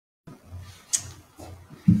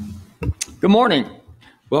Good morning.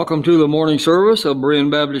 Welcome to the morning service of Berean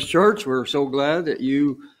Baptist Church. We're so glad that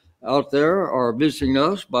you out there are visiting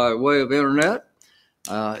us by way of internet.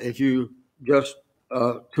 If you just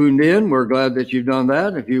tuned in, we're glad that you've done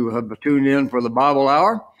that. If you have tuned in for the Bible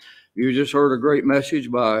Hour, you just heard a great message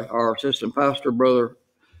by our assistant pastor, Brother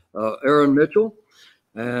Aaron Mitchell.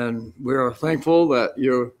 And we are thankful that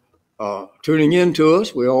you're tuning in to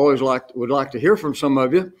us. We always would like to hear from some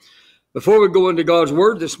of you. Before we go into God's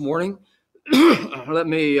Word this morning, let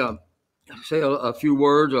me say a few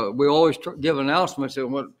words. We always give announcements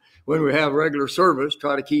when we have regular service,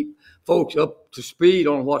 try to keep folks up to speed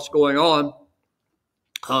on what's going on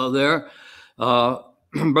there.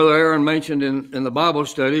 Brother Aaron mentioned in the Bible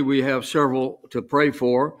study, we have several to pray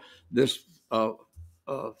for. This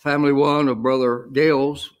family one of Brother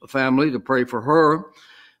Gale's family, to pray for her.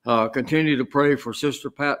 Continue to pray for Sister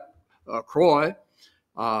Pat Croy.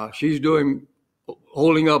 She's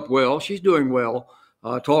holding up well. She's doing well.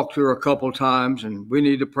 Talked to her a couple times, and we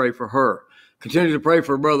need to pray for her. Continue to pray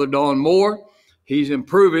for Brother Don Moore. He's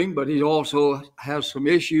improving, but he also has some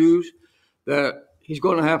issues that he's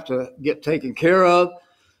going to have to get taken care of.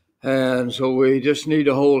 And so we just need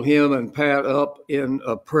to hold him and Pat up in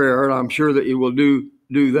a prayer, and I'm sure that you will do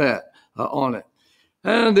that on it.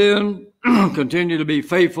 And then continue to be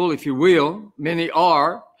faithful, if you will. Many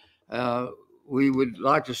are. We would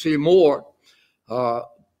like to see more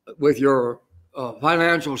with your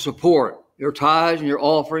financial support, your tithes and your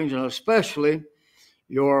offerings, and especially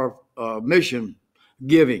your mission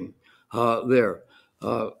giving there.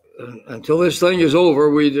 Until this thing is over,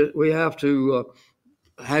 we have to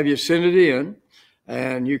have you send it in,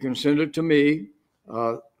 and you can send it to me,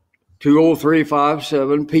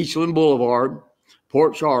 20357 Peachland Boulevard,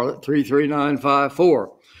 Port Charlotte,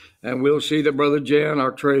 33954. And we'll see that Brother Jan,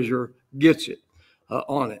 our treasurer, gets it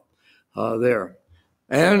on it there.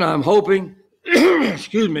 And I'm hoping,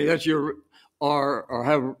 excuse me, that you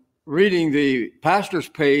have reading the pastor's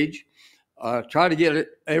page. Try to get it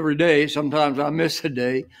every day. Sometimes I miss a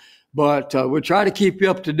day, but we try to keep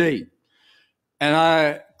you up to date. And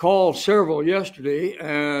I called several yesterday,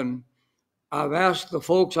 and I've asked the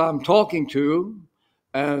folks I'm talking to,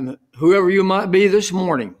 and whoever you might be this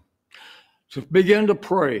morning, to begin to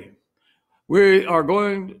pray. We are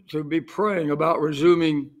going to be praying about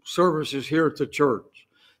resuming services here at the church.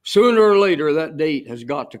 Sooner or later, that date has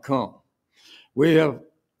got to come. We have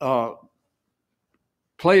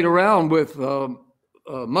played around with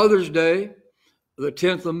Mother's Day, the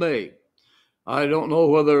 10th of May. I don't know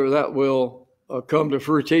whether that will come to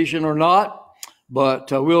fruition or not, but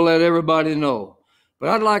we'll let everybody know. But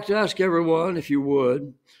I'd like to ask everyone, if you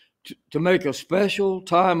would, to make a special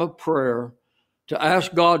time of prayer, to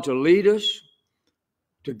ask God to lead us,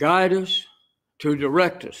 to guide us, to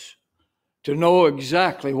direct us, to know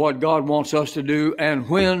exactly what God wants us to do and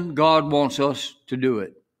when God wants us to do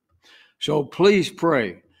it. So please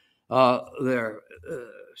pray there.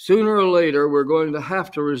 Sooner or later, we're going to have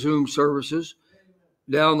to resume services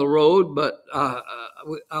down the road, but I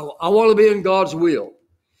want to be in God's will.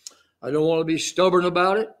 I don't want to be stubborn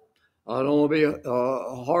about it. I don't want to be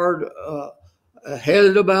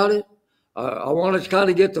hard-headed about it. I want to kind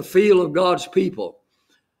of get the feel of God's people.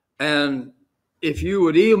 And if you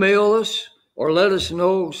would email us or let us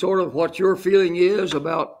know sort of what your feeling is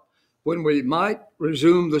about when we might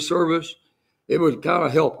resume the service, it would kind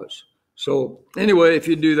of help us. So anyway, if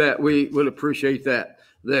you do that, we would appreciate that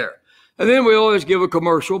there. And then we always give a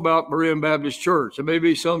commercial about Berean Baptist Church. There may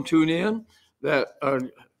be some tune in that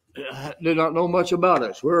did not know much about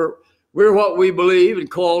us. We're what we believe and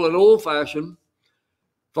call an old-fashioned,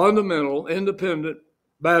 fundamental, independent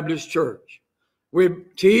Baptist church. We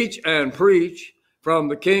teach and preach from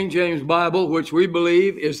the King James Bible, which we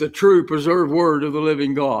believe is the true preserved word of the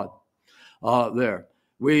living God there.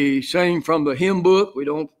 We sing from the hymn book. We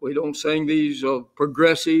don't sing these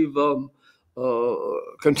progressive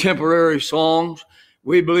contemporary songs.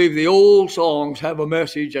 We believe the old songs have a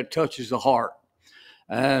message that touches the heart.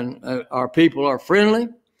 And our people are friendly.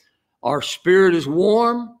 Our spirit is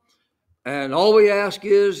warm. And all we ask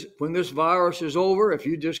is, when this virus is over, if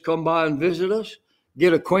you just come by and visit us,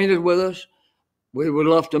 get acquainted with us, we would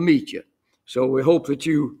love to meet you. So we hope that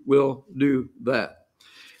you will do that.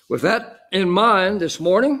 With that in mind this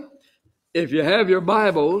morning, if you have your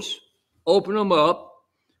Bibles, open them up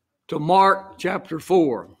to Mark chapter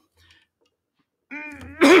 4.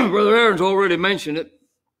 Brother Aaron's already mentioned it.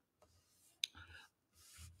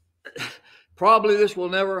 Probably this will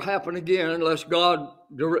never happen again unless God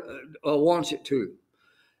wants it to.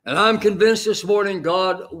 And I'm convinced this morning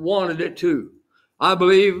God wanted it to. I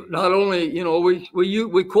believe not only,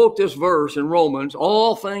 we quote this verse in Romans,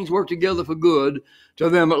 all things work together for good to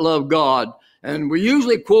them that love God. And we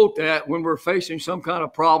usually quote that when we're facing some kind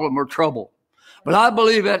of problem or trouble. But I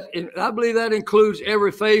believe that includes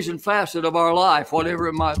every phase and facet of our life, whatever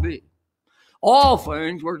it might be. All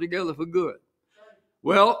things work together for good.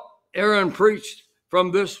 Well, Aaron preached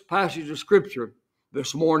from this passage of Scripture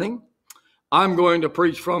this morning. I'm going to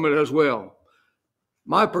preach from it as well.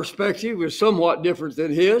 My perspective is somewhat different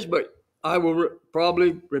than his, but I will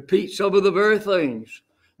probably repeat some of the very things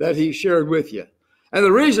that he shared with you. And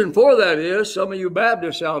the reason for that is some of you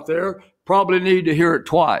Baptists out there probably need to hear it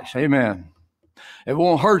twice. Amen. It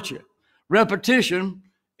won't hurt you. Repetition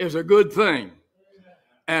is a good thing.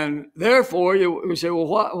 And therefore, you say, well,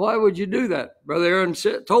 why would you do that? Brother Aaron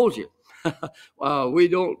told you. We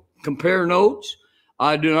don't compare notes.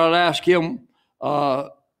 I do not ask him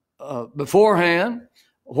beforehand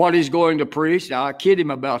what he's going to preach. Now, I kid him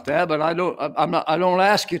about that, but I don't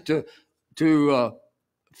ask you to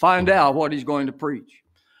find out what he's going to preach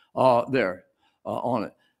there on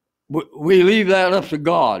it. We leave that up to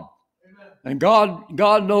God. And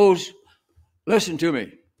God knows, listen to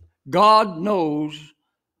me, God knows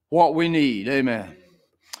what we need. Amen.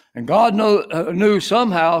 And God knew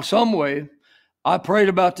somehow, some way, I prayed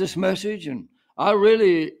about this message, and I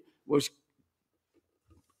really was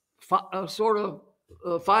sort of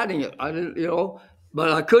fighting it. I didn't,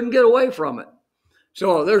 but I couldn't get away from it.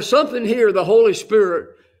 So there's something here the Holy Spirit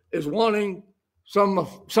is wanting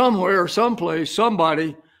somewhere, someplace,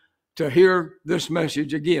 somebody to hear this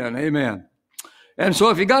message again. Amen. And so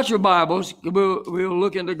if you got your Bibles, we'll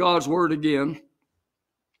look into God's Word again.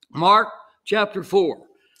 Mark chapter 4.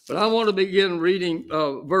 But I want to begin reading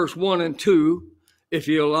verse 1 and 2, if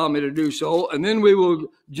you allow me to do so. And then we will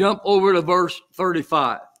jump over to verse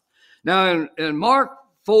 35. Now in Mark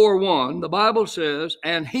 4:1, the Bible says,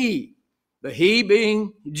 and he, the he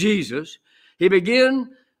being Jesus, he began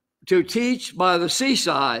to teach by the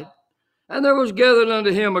seaside, and there was gathered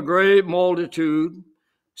unto him a great multitude,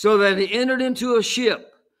 so that he entered into a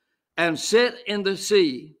ship and sat in the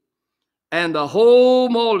sea, and the whole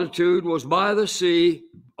multitude was by the sea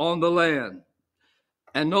on the land.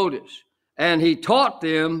 And notice, and he taught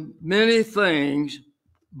them many things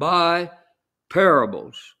by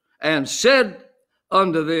parables, and said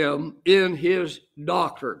unto them in his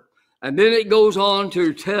doctrine. And then it goes on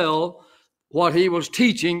to tell what he was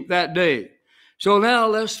teaching that day. So now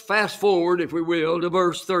let's fast forward, if we will, to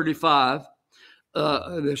verse 35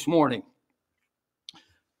 this morning.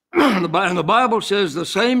 And the Bible says, the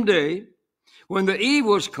same day, when the eve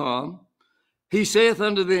was come, he saith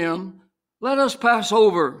unto them, let us pass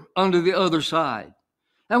over unto the other side.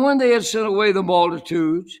 And when they had sent away the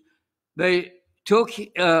multitudes, they took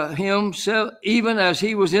him even as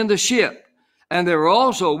he was in the ship. And there were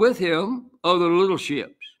also with him other little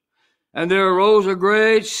ships. And there arose a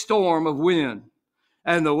great storm of wind,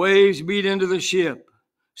 and the waves beat into the ship,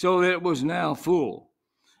 so that it was now full.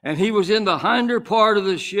 And he was in the hinder part of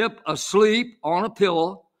the ship, asleep on a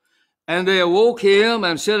pillow. And they awoke him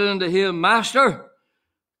and said unto him, Master,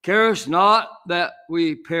 carest not that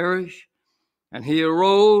we perish? And he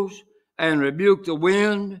arose and rebuked the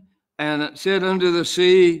wind and said unto the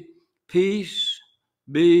sea, Peace,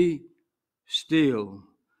 be still.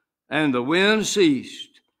 And the wind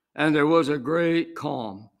ceased, and there was a great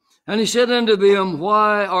calm. And he said unto them,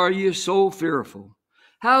 Why are ye so fearful?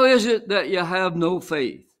 How is it that ye have no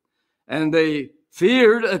faith? And they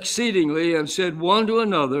feared exceedingly, and said one to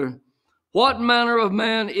another, What manner of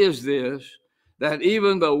man is this, that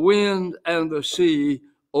even the wind and the sea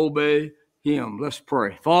obey him? Let's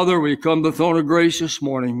pray. Father, we come to the throne of grace this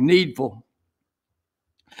morning, needful.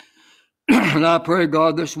 And I pray,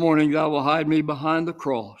 God, this morning thou will hide me behind the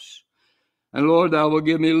cross. And Lord, thou will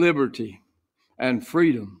give me liberty and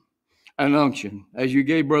freedom and unction, as you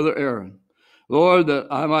gave Brother Aaron. Lord, that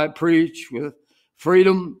I might preach with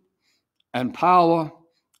freedom and power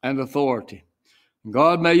and authority.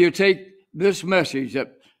 God, may you take this message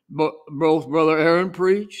that both Brother Aaron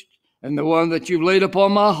preached and the one that you've laid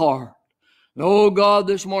upon my heart. And oh God,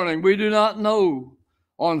 this morning, we do not know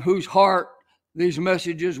on whose heart these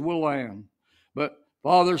messages will land. But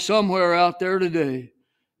Father, somewhere out there today,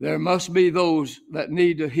 there must be those that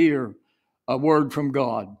need to hear a word from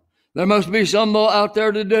God. There must be some out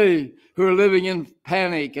there today who are living in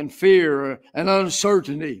panic and fear and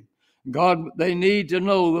uncertainty. God, they need to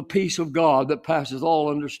know the peace of God that passes all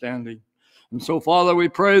understanding. And so, Father, we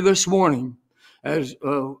pray this morning as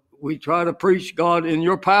we try to preach, God, in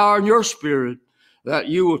your power and your spirit, that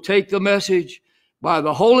you will take the message by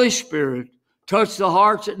the Holy Spirit, touch the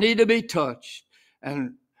hearts that need to be touched,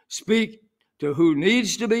 and speak to who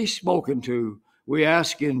needs to be spoken to. We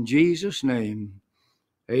ask in Jesus' name.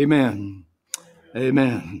 Amen.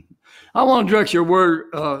 Amen. I want to direct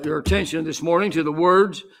your attention this morning to the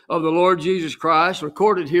words of the Lord Jesus Christ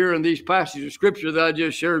recorded here in these passages of Scripture that I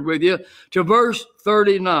just shared with you, to verse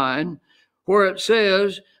 39, where it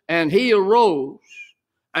says, "And he arose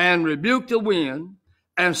and rebuked the wind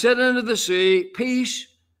and said unto the sea, Peace,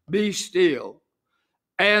 be still.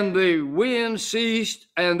 And the wind ceased,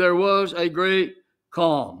 and there was a great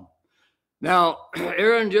calm." Now,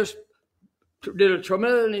 Aaron just did a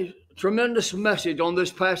tremendous message on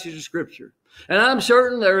this passage of Scripture. And I'm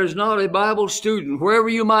certain there is not a Bible student, wherever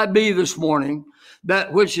you might be this morning,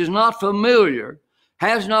 that which is not familiar,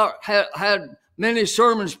 has not had many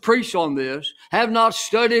sermons preached on this, have not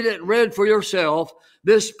studied it and read for yourself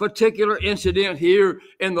this particular incident here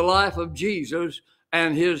in the life of Jesus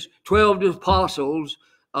and his 12 apostles,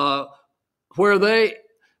 where they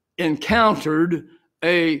encountered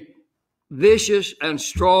a vicious and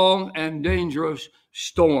strong and dangerous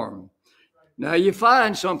storm. Now you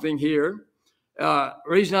find something here.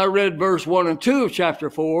 Reason I read verse 1 and 2 of chapter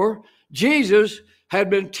 4, Jesus had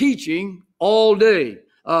been teaching all day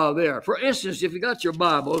there. For instance, if you got your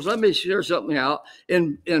Bibles, let me share something out.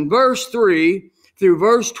 In verse 3 through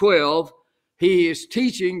verse 12, he is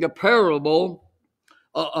teaching the parable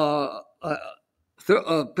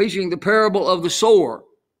preaching the parable of the sower.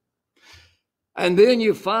 And then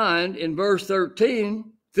you find in verse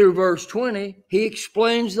 13 through verse 20, he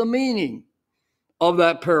explains the meaning of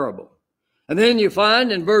that parable. And then you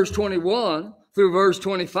find in verse 21 through verse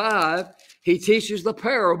 25, he teaches the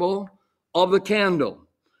parable of the candle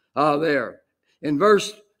there. In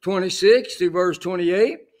verse 26 through verse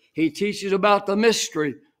 28, he teaches about the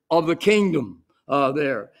mystery of the kingdom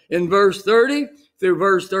there. In verse 30 through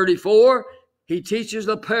verse 34, he teaches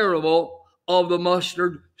the parable of the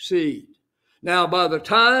mustard seed. Now, by the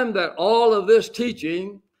time that all of this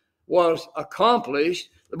teaching was accomplished,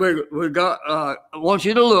 I want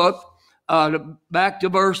you to look back to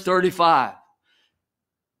verse 35.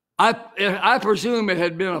 I presume it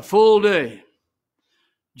had been a full day.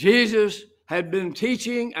 Jesus had been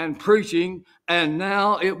teaching and preaching, and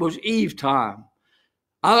now it was eve time.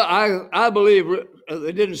 I believe,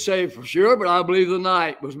 they didn't say for sure, but I believe the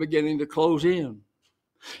night was beginning to close in.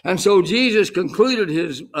 And so Jesus concluded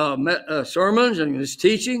his sermons and his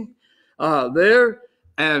teaching there.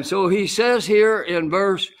 And so he says here in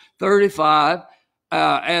verse 35,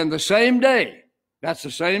 and the same day, that's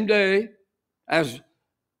the same day as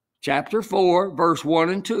chapter 4, verse 1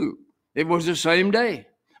 and 2. It was the same day,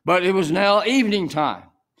 but it was now evening time.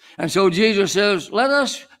 And so Jesus says, let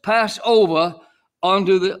us pass over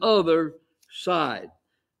onto the other side.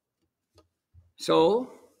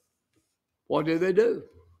 So what did they do?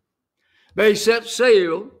 They set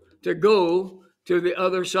sail to go to the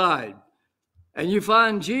other side. And you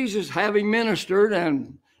find Jesus, having ministered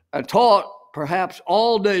and taught perhaps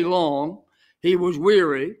all day long, he was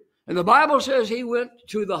weary. And the Bible says he went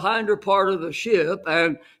to the hinder part of the ship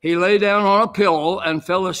and he lay down on a pillow and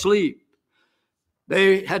fell asleep.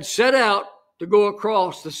 They had set out to go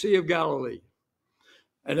across the Sea of Galilee.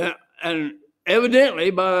 And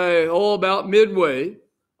evidently by about midway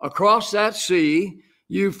across that sea,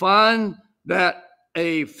 you find that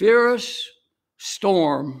a fierce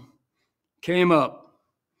storm came up.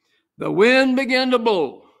 The wind began to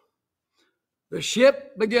blow. The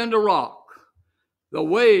ship began to rock. The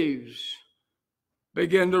waves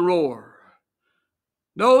began to roar.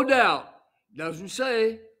 No doubt, doesn't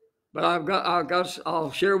say, but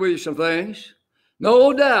I'll share with you some things.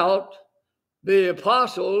 No doubt, the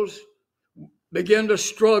apostles began to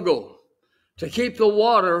struggle to keep the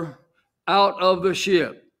water out of the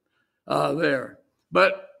ship there.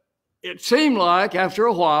 But it seemed like after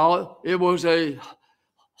a while, it was a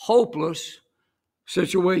hopeless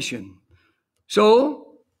situation.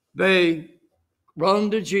 So they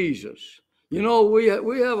run to Jesus. You know, we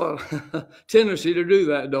have a tendency to do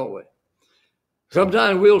that, don't we?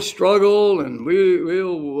 Sometimes we'll struggle and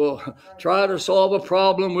we'll try to solve a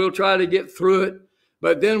problem. We'll try to get through it.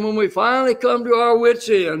 But then when we finally come to our wits'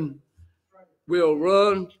 end, we'll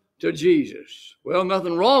run to Jesus. Well,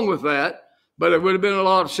 nothing wrong with that, but it would have been a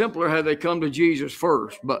lot simpler had they come to Jesus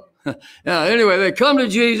first. But anyway, they come to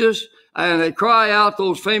Jesus and they cry out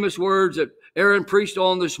those famous words that Aaron preached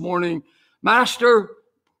on this morning. Master,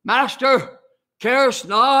 Master, carest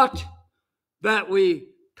not that we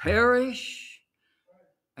perish?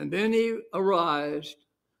 And then he arose.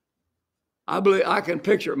 I believe I can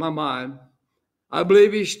picture it in my mind. I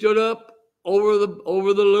believe he stood up over the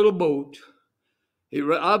little boat.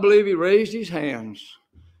 I believe he raised his hands.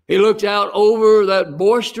 He looked out over that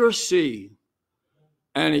boisterous sea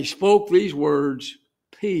And he spoke these words,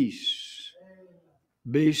 peace,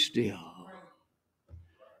 be still.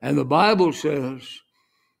 And the Bible says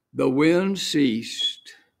the wind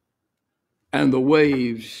ceased and the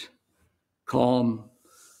waves calmed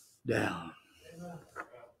down.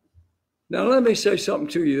 Now, let me say something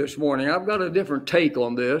to you this morning. I've got a different take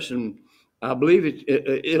on this, and I believe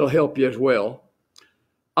it'll help you as well.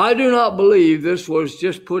 I do not believe this was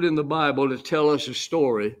just put in the Bible to tell us a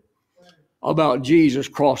story about Jesus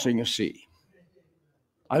crossing a sea.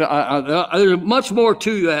 There's much more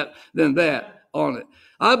to that than that on it.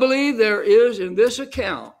 I believe there is in this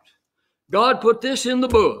account, God put this in the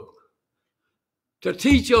book to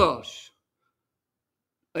teach us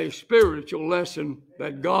a spiritual lesson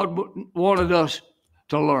that God wanted us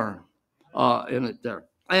to learn in it there.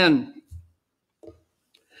 And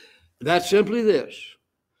that's simply this.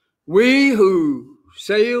 We who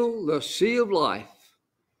sail the sea of life,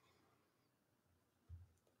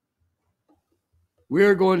 we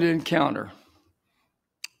are going to encounter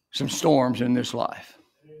some storms in this life.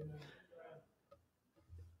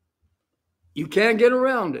 You can't get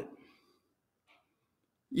around it.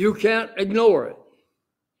 You can't ignore it.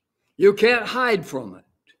 You can't hide from it.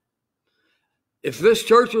 If this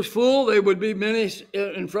church was full, there would be many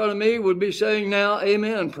in front of me would be saying now,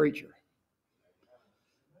 amen, preacher.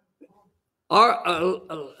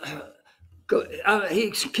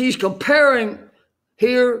 He's comparing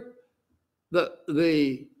here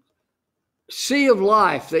the sea of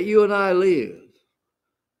life that you and I live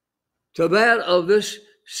to that of this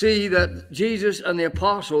sea that Jesus and the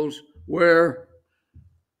apostles were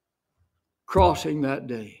crossing that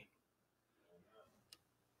day.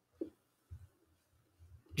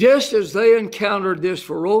 Just as they encountered this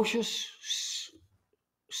ferocious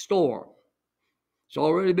storm, it's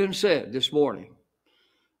already been said this morning,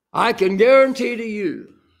 I can guarantee to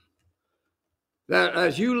you that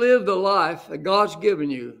as you live the life that God's given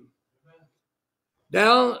you,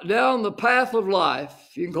 down the path of life,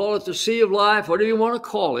 you can call it the sea of life, whatever you want to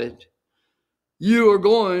call it, you are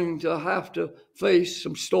going to have to face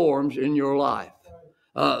some storms in your life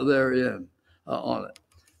therein on it.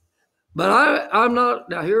 But I'm not,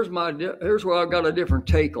 now here's where I've got a different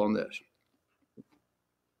take on this.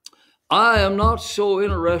 I am not so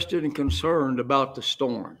interested and concerned about the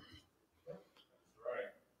storm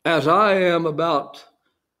as I am about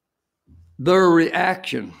their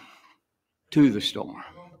reaction to the storm.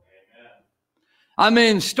 I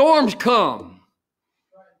mean, storms come,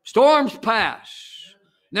 storms pass,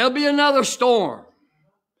 there'll be another storm.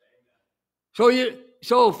 So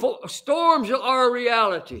storms are a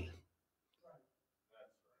reality.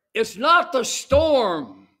 It's not the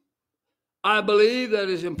storm, I believe, that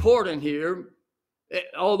is important here,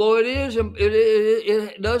 although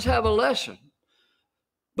it does have a lesson.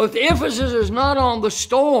 But the emphasis is not on the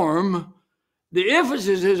storm. The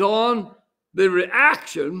emphasis is on the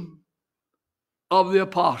reaction of the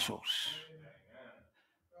apostles.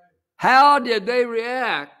 How did they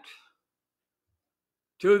react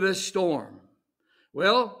to this storm?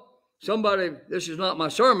 Well, this is not my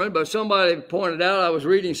sermon, but somebody pointed out, I was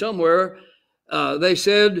reading somewhere, they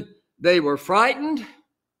said they were frightened,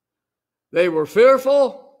 they were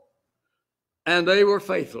fearful, and they were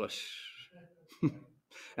faithless.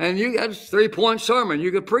 And that's a 3-point sermon.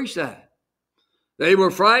 You could preach that. They were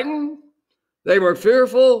frightened, they were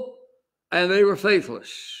fearful, and they were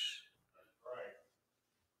faithless.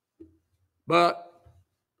 But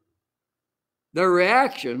their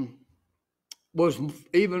reaction was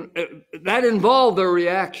that involved their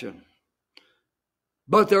reaction.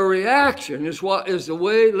 But their reaction is the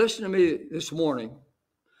way, listen to me this morning.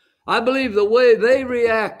 I believe the way they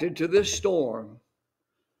reacted to this storm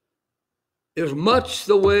is much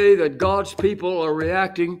the way that God's people are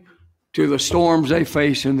reacting to the storms they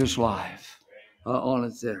face in this life. On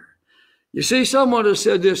it there. You see, someone has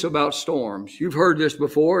said this about storms. You've heard this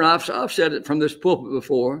before, and I've said it from this pulpit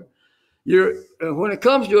before. When it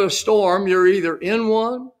comes to a storm, you're either in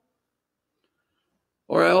one,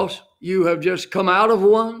 or else you have just come out of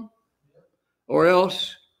one, or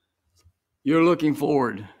else you're looking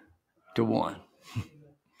forward to one.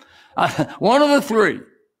 One of the three.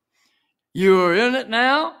 You are in it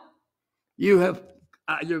now, you've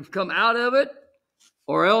come out of it,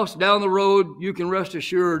 or else down the road you can rest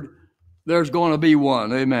assured there's going to be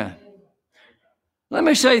one. Amen. Let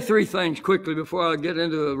me say 3 things quickly before I get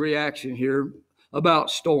into the reaction here about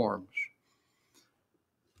storms.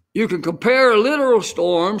 You can compare literal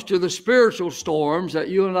storms to the spiritual storms that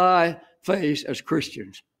you and I face as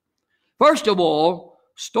Christians. First of all,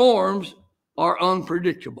 storms are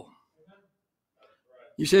unpredictable.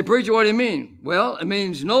 You say, preacher, what do you mean? Well, it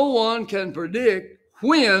means no one can predict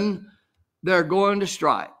when they're going to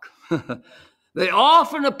strike. They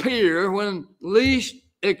often appear when least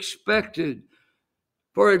expected.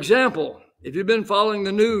 For example, if you've been following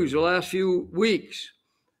the news the last few weeks,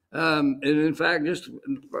 and in fact just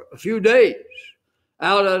a few days,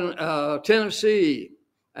 out in Tennessee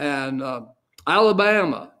and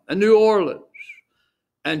Alabama and New Orleans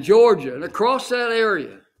and Georgia and across that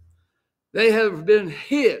area, they have been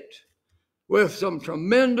hit with some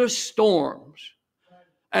tremendous storms.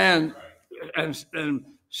 And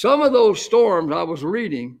some of those storms I was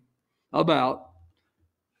reading about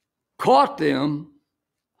caught them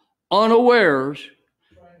unawares.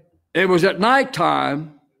 It was at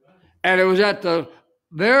nighttime, and it was at the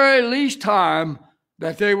very least time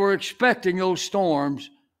that they were expecting those storms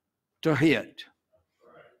to hit.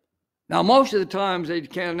 Now, most of the times they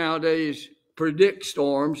can nowadays predict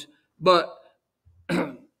storms, but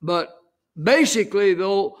basically,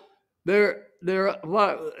 though,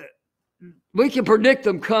 we can predict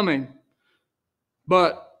them coming,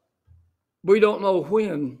 but we don't know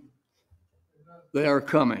when they are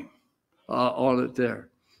coming on it there.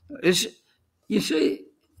 You see,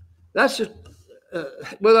 that's just,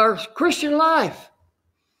 with our Christian life,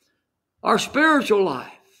 our spiritual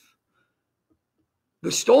life.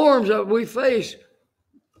 The storms that we face,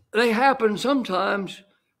 they happen sometimes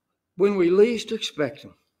when we least expect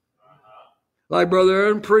them. Like Brother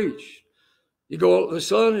Aaron preached. You go, the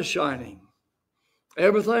sun is shining.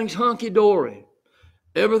 Everything's hunky-dory.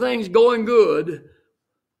 Everything's going good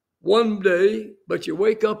one day, but you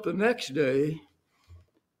wake up the next day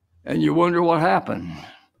and you wonder what happened.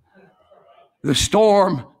 The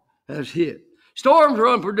storm has hit. Storms are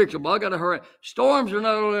unpredictable. I got to hurry. Storms are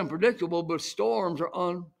not only unpredictable, but storms are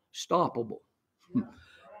unstoppable.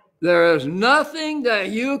 There is nothing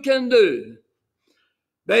that you can do.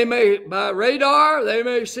 They may, by radar, they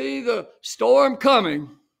may see the storm coming,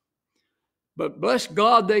 but bless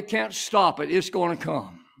God, they can't stop it. It's going to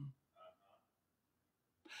come.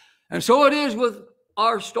 And so it is with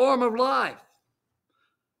our storm of life.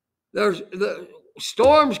 The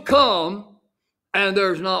storms come, and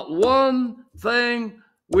there's not one thing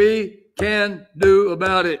we can do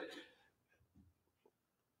about it.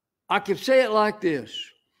 I could say it like this.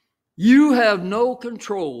 You have no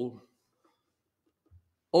control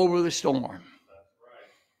over the storm.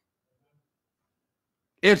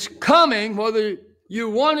 It's coming whether you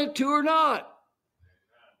want it to or not.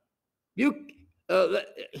 You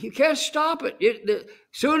can't stop it.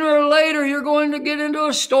 Sooner or later, you're going to get into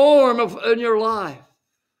a storm in your life.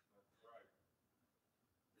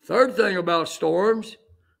 Third thing about storms,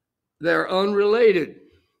 they're unrelated.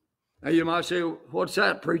 Now you might say, what's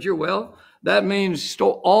that, preacher? Well, that means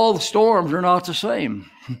all the storms are not the same.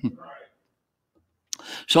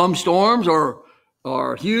 Some storms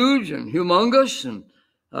are huge and humongous and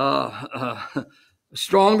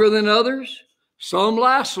stronger than others. Some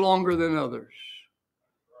last longer than others.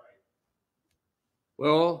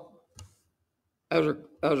 Well, as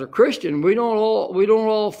a Christian, we don't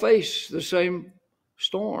all face the same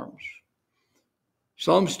storms.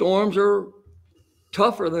 Some storms are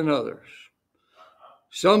tougher than others.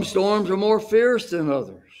 Some storms are more fierce than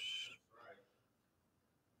others.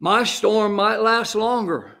 My storm might last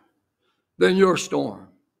longer than your storm,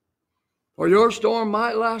 or your storm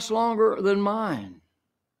might last longer than mine.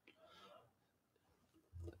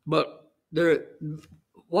 But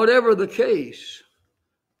whatever the case,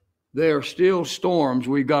 there are still storms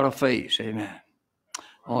we've got to face. Amen.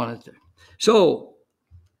 On it there. So,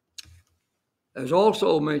 as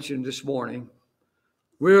also mentioned this morning,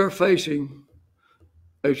 we are facing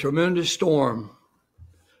a tremendous storm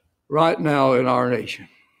right now in our nation.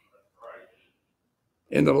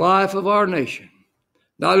 In the life of our nation.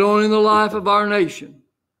 Not only in the life of our nation,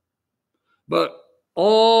 but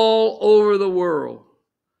all over the world.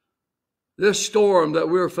 This storm that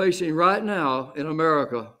we're facing right now in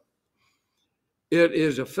America, it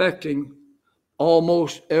is affecting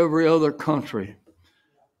almost every other country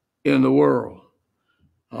in the world.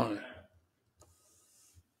 But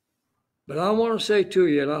I want to say to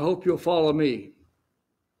you, and I hope you'll follow me,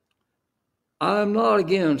 I'm not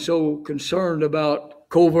again so concerned about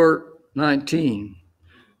COVID-19.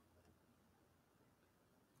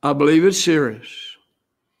 I believe it's serious.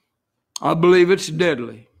 I believe it's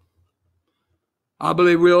deadly. I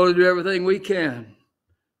believe we ought to do everything we can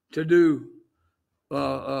to do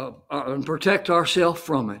and protect ourselves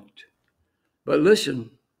from it. But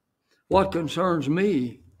listen, what concerns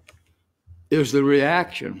me is the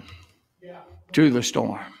reaction to the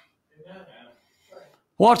storm.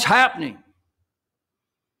 What's happening?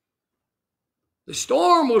 The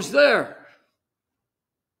storm was there.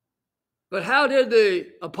 But how did the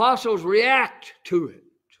apostles react to it?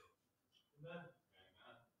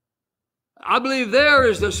 I believe there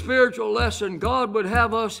is the spiritual lesson God would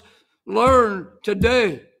have us learn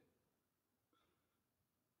today.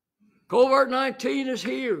 COVID-19 is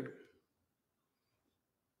here.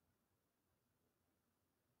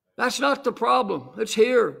 That's not the problem. It's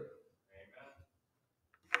here.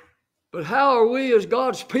 But how are we as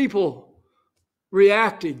God's people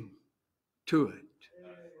reacting to it?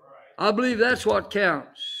 I believe that's what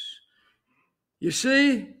counts. You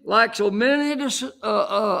see, like so many of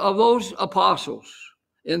those apostles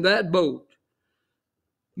in that boat,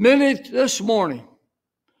 many this morning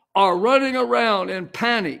are running around in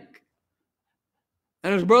panic.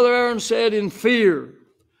 And as Brother Aaron said, in fear,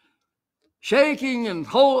 shaking and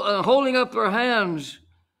holding up their hands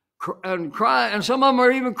and crying. And some of them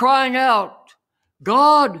are even crying out,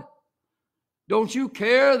 God, don't you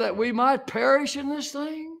care that we might perish in this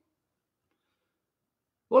thing?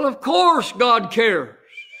 Well, of course God cares.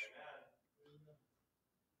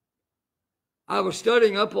 I was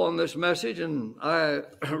studying up on this message and I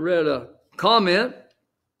read a comment,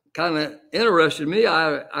 kind of interested me.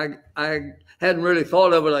 I hadn't really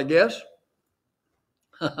thought of it, I guess.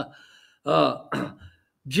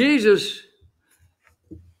 Jesus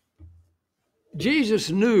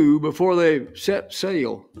knew before they set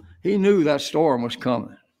sail, he knew that storm was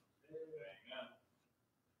coming.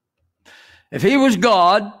 If he was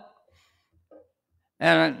God,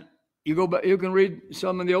 and you go back, you can read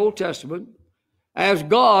some in the Old Testament, as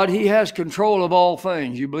God, he has control of all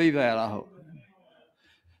things. You believe that, I hope.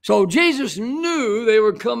 So Jesus knew they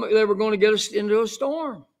were going to get us into a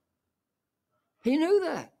storm. He knew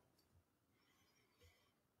that.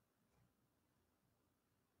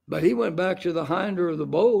 But he went back to the hinder of the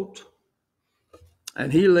boat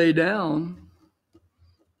and he lay down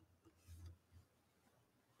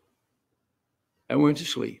and went to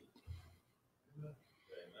sleep.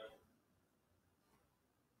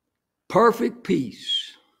 Perfect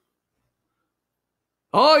peace.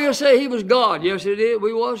 Oh, you'll say he was God. Yes, it is.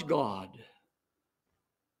 We was God.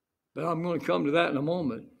 But I'm going to come to that in a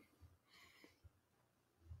moment.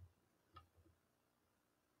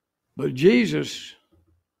 But Jesus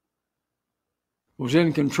was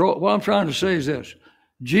in control. What I'm trying to say is this.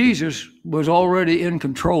 Jesus was already in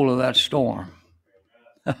control of that storm.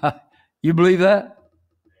 You believe that?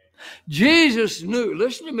 Jesus knew,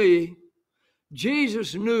 listen to me,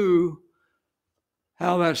 Jesus knew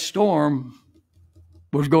how that storm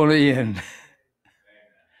was going to end.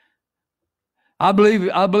 I believe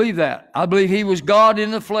that. I believe he was God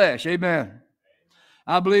in the flesh. Amen.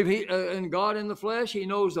 I believe in God in the flesh, he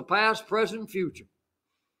knows the past, present, and future.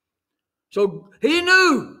 So he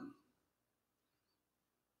knew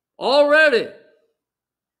already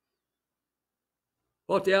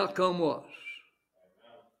what the outcome was.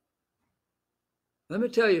 Let me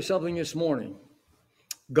tell you something this morning.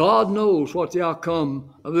 God knows what the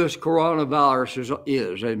outcome of this coronavirus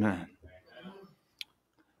is. Amen.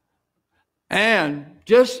 And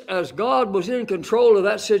just as God was in control of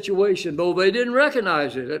that situation, though they didn't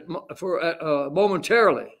recognize it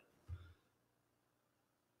momentarily,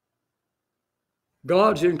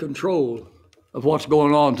 God's in control of what's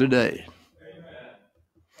going on today. Amen.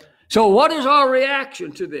 So what is our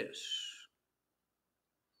reaction to this?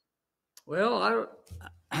 Well,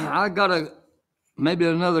 I got maybe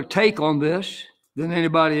another take on this than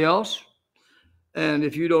anybody else. And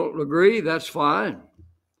if you don't agree, that's fine.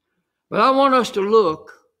 But I want us to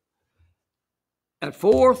look at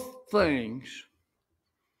 4 things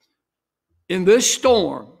in this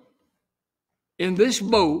storm, in this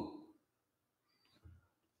boat,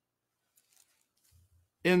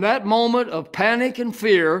 in that moment of panic and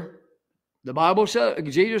fear. The Bible said,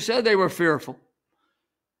 Jesus said they were fearful.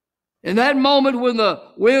 In that moment when the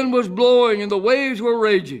wind was blowing and the waves were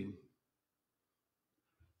raging,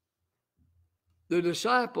 the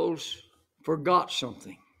disciples forgot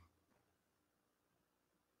something.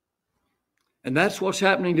 And that's what's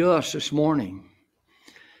happening to us this morning.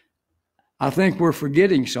 I think we're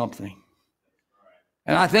forgetting something.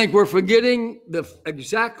 And I think we're forgetting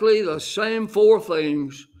exactly the same 4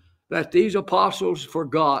 things that these apostles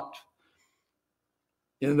forgot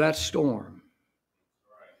in that storm.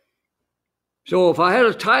 So if I had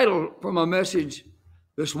a title for my message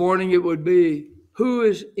this morning, it would be, Who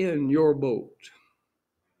is in your boat?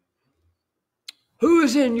 Who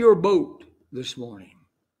is in your boat this morning?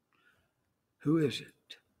 Who is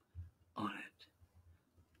it on it?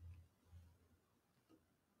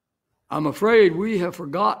 I'm afraid we have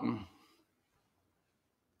forgotten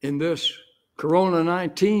in this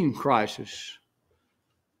Corona-19 crisis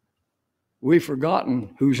we've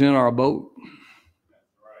forgotten who's in our boat.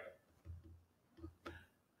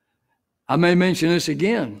 I may mention this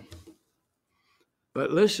again,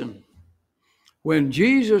 but listen, when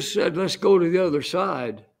Jesus said, let's go to the other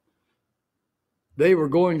side, they were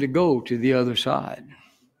going to go to the other side.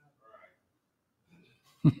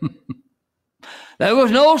 There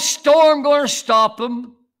was no storm going to stop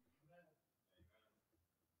them.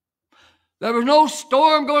 There was no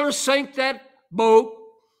storm going to sink that boat.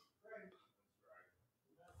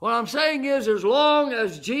 What I'm saying is, as long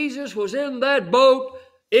as Jesus was in that boat,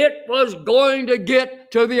 it was going to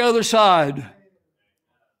get to the other side.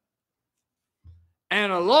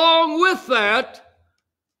 And along with that,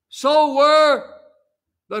 so were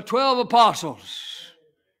the 12 apostles.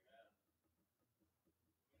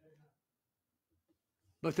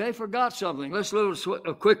 But they forgot something. Let's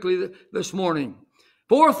look quickly this morning.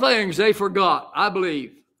 4 things they forgot, I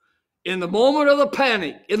believe, in the moment of the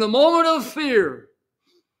panic, in the moment of fear.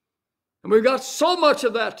 And we've got so much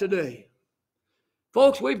of that today.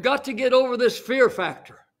 Folks, we've got to get over this fear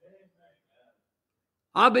factor.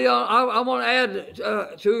 I want to add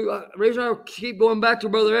to the reason I keep going back to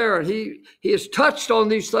Brother Aaron. He has touched on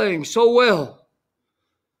these things so well.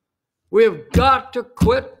 We have got to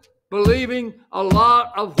quit believing a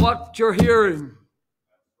lot of what you're hearing.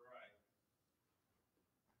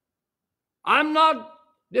 I'm not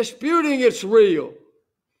disputing it's real.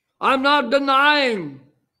 I'm not denying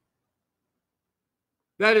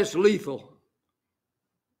that it's lethal.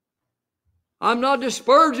 I'm not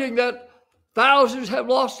disparaging that thousands have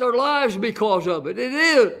lost their lives because of it. It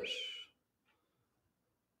is.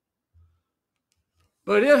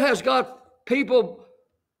 But it has got people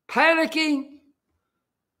panicking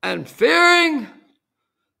and fearing.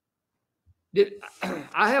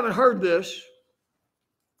 I haven't heard this.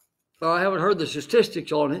 Well, I haven't heard the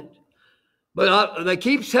statistics on it. But they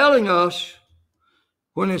keep telling us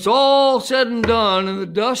when it's all said and done and the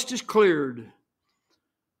dust is cleared,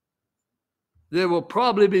 there will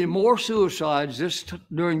probably be more suicides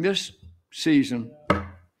during this season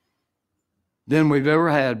than we've ever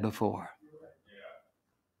had before.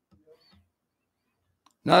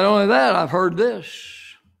 Not only that, I've heard this.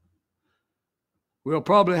 We'll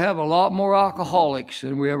probably have a lot more alcoholics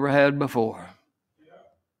than we ever had before.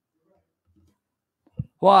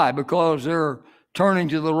 Why? Because they're turning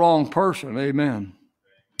to the wrong person. Amen.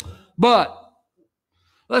 But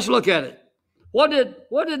let's look at it. What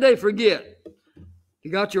did they forget?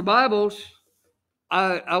 You got your Bibles.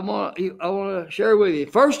 I want to share with you.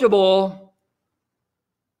 First of all,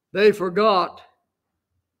 they forgot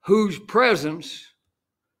whose presence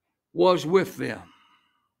was with them.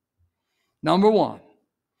 Number one,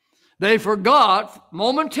 they forgot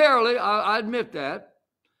momentarily, I admit that,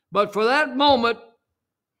 but for that moment,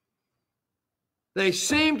 they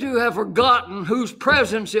seem to have forgotten whose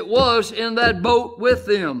presence it was in that boat with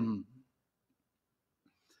them.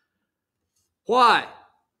 Why?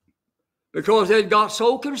 Because they got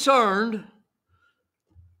so concerned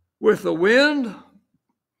with the wind,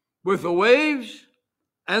 with the waves,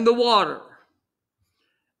 and the water.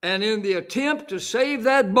 And in the attempt to save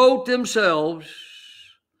that boat themselves,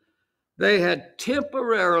 they had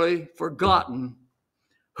temporarily forgotten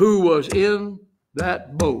who was in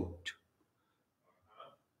that boat.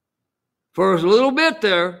 For a little bit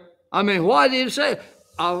there, I mean, why did it say?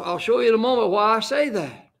 I'll show you in a moment why I say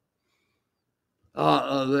that.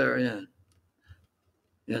 There in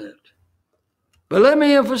it. But let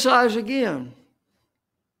me emphasize again.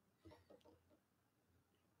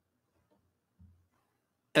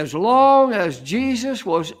 As long as Jesus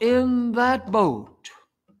was in that boat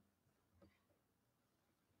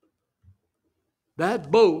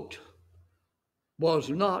was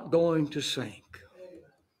not going to sink.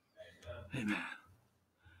 Amen.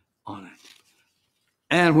 On it.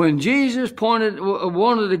 And when Jesus wanted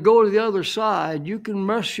to go to the other side, you can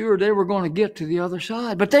rest sure they were going to get to the other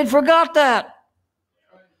side. But they forgot that.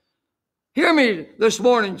 Hear me this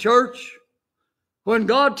morning, church. When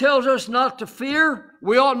God tells us not to fear,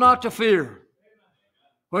 we ought not to fear.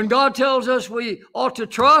 When God tells us we ought to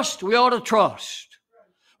trust, we ought to trust.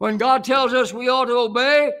 When God tells us we ought to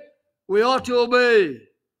obey, we ought to obey.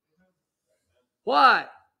 Why?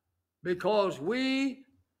 Because we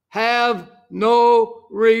have no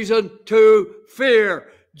reason to fear.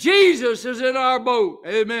 Jesus is in our boat.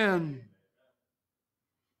 Amen.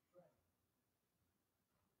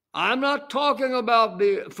 I'm not talking about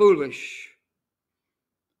being foolish,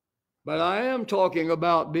 but I am talking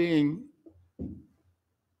about being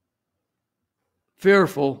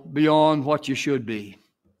fearful beyond what you should be.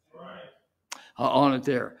 On it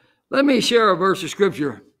there. Let me share a verse of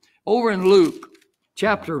scripture over in Luke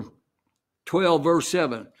chapter 12, verse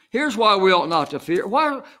 7. Here's why we ought not to fear.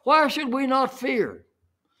 Why should we not fear?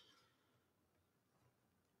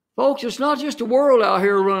 Folks, it's not just the world out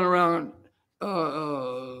here running around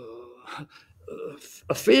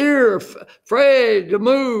fear, afraid to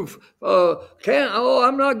move.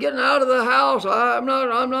 I'm not getting out of the house. I'm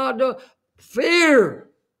not doing. Fear.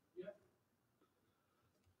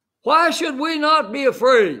 Why should we not be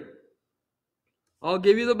afraid? I'll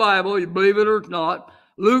give you the Bible, you believe it or not.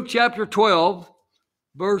 Luke chapter 12,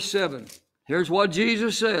 verse 7. Here's what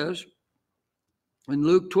Jesus says in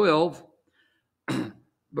Luke 12,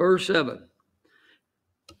 verse 7.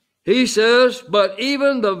 He says, but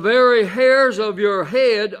even the very hairs of your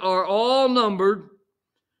head are all numbered.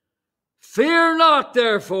 Fear not,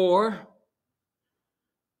 therefore.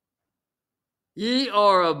 Ye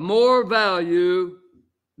are of more value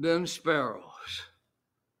than sparrows.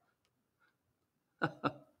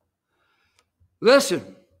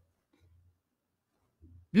 Listen,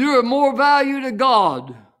 you're of more value to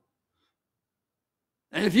God.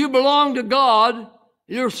 And if you belong to God,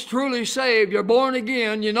 you're truly saved, you're born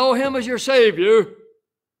again, you know Him as your Savior,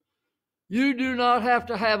 you do not have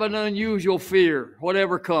to have an unusual fear,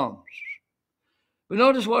 whatever comes. But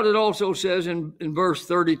notice what it also says in verse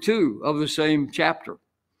 32 of the same chapter.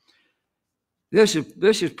 This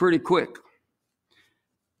is pretty quick.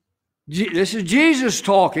 This is Jesus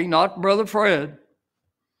talking, not Brother Fred.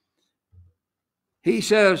 He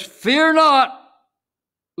says, fear not,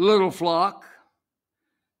 little flock,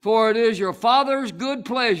 for it is your Father's good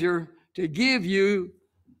pleasure to give you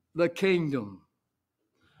the kingdom.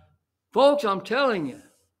 Folks, I'm telling you,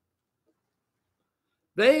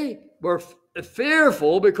 they were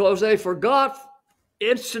fearful because they forgot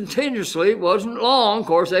instantaneously. It wasn't long. Of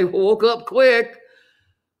course, they woke up quick.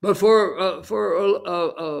 But for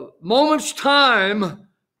a moment's time,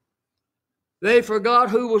 they forgot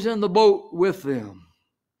who was in the boat with them.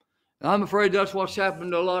 And I'm afraid that's what's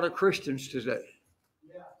happened to a lot of Christians today.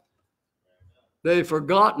 They've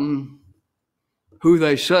forgotten who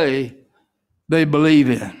they say they believe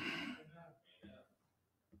in.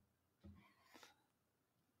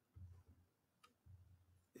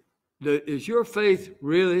 Is your faith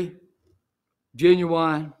really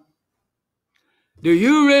genuine? Do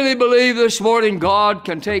you really believe this morning God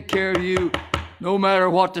can take care of you no matter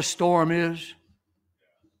what the storm is?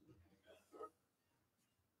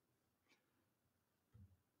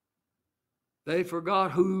 They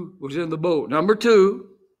forgot who was in the boat. Number two,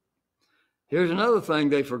 here's another thing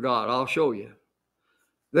they forgot. I'll show you.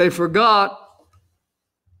 They forgot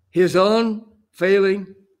His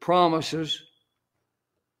unfailing promises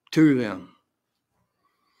to them.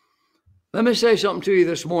 Let me say something to you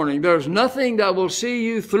this morning. There's nothing that will see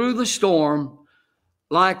you through the storm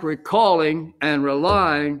like recalling and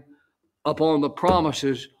relying upon the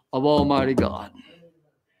promises of Almighty God.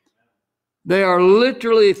 There are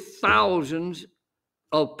literally thousands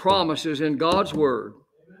of promises in God's Word.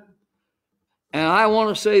 And I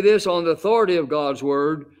want to say this on the authority of God's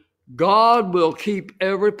Word. God will keep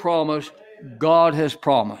every promise God has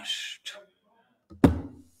promised.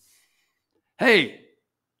 Hey,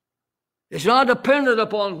 it's not dependent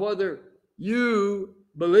upon whether you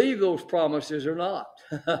believe those promises or not.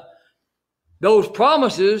 Those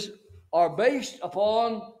promises are based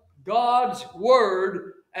upon God's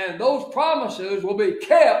Word, and those promises will be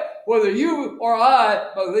kept whether you or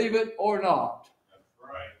I believe it or not. That's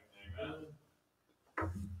right.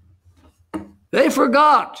 Amen. They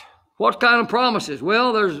forgot what kind of promises.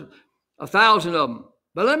 Well, there's 1,000 of them.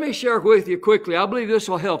 But let me share with you quickly. I believe this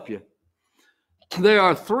will help you. There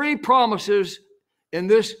are 3 promises in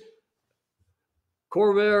this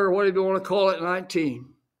Corvair, or whatever you want to call it, 19.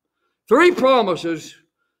 3 promises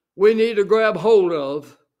we need to grab hold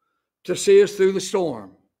of to see us through the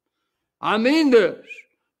storm. I mean this.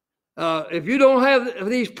 If you don't have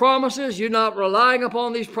these promises, you're not relying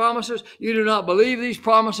upon these promises, you do not believe these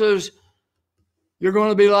promises, you're going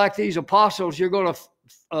to be like these apostles. You're going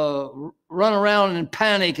to run around in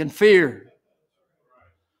panic and fear.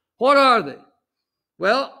 What are they?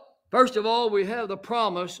 Well, first of all, we have the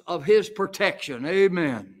promise of His protection.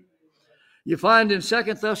 Amen. You find in 2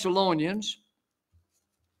 Thessalonians,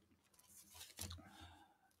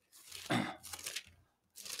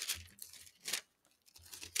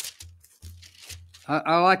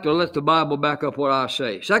 I like to let the Bible back up what I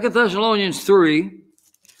say. 2 Thessalonians 3,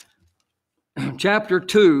 chapter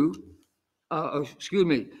 2, 2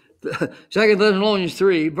 Thessalonians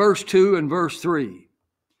 3, verse 2 and verse 3.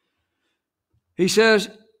 He says,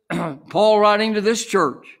 Paul writing to this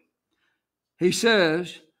church, he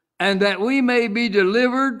says, and that we may be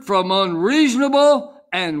delivered from unreasonable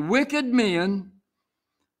and wicked men,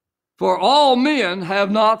 For all men have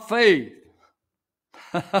not faith.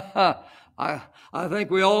 I think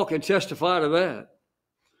we all can testify to that.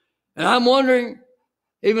 And I'm wondering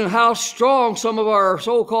even how strong some of our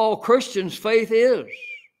so-called Christians' faith is.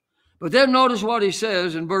 But then notice what he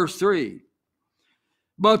says in verse 3.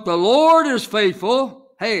 But the Lord is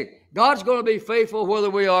faithful. Hey, God's going to be faithful whether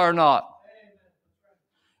we are or not.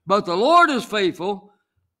 But the Lord is faithful,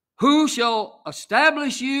 who shall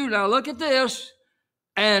establish you, now look at this,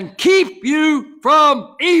 and keep you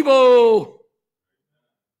from evil.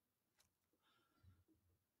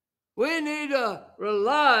 We need to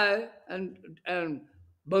rely and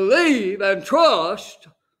believe and trust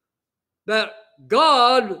that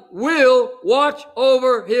God will watch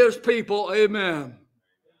over his people. Amen.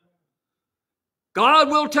 God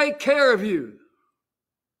will take care of you.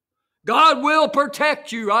 God will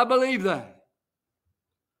protect you. I believe that.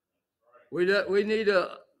 We need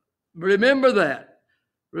to remember that.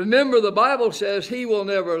 Remember, the Bible says he will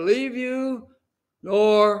never leave you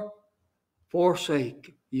nor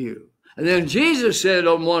forsake you. And then Jesus said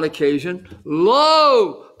on one occasion,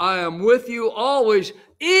 lo, I am with you always,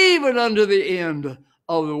 even unto the end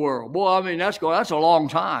of the world. Boy, I mean, that's a long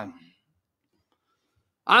time.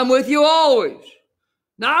 I'm with you always.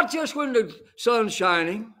 Not just when the sun's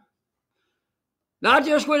shining. Not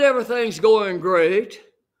just when everything's going great.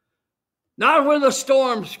 Not when the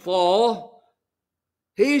storms fall.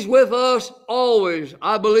 He's with us always.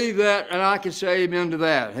 I believe that, and I can say amen to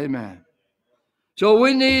that. Amen. So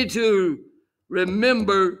we need to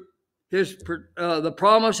remember the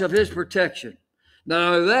promise of his protection.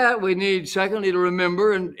 Not only that, we need, secondly, to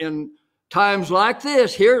remember in times like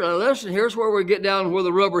this. Here, listen, here's where we get down where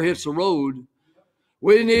the rubber hits the road.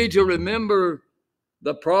 We need to remember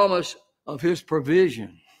the promise of his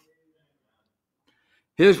provision.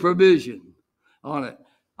 His provision on it.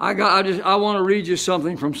 I want to read you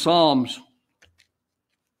something from Psalms.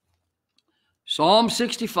 Psalm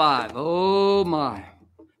 65. Oh my.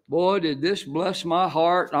 Boy, did this bless my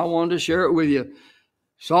heart. I wanted to share it with you.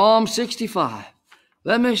 Psalm 65.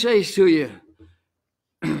 Let me say to you,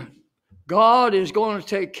 God is going to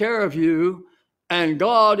take care of you, and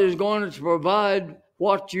God is going to provide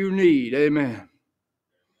what you need. Amen.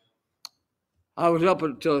 I was up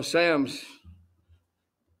at Sam's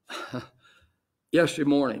yesterday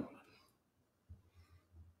morning.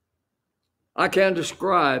 I can't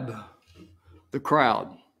describe the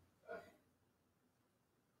crowd.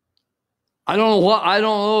 I don't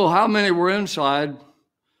know how many were inside,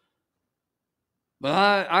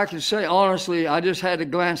 but I can say honestly, I just had to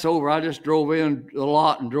glance over. I just drove in the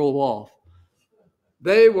lot and drove off.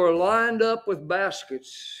 They were lined up with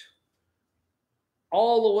baskets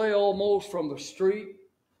all the way almost from the street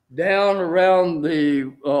down around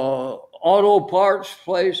the auto parts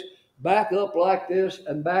place, back up like this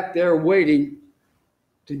and back there waiting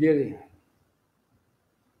to get in.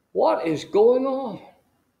 What is going on?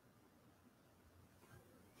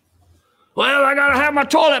 Well, I got to have my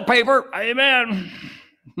toilet paper. Amen.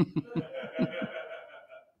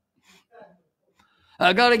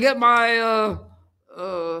 I got to get my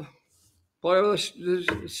whatever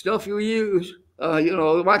the stuff you use.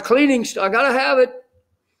 My cleaning stuff. I got to have it.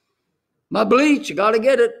 My bleach, you got to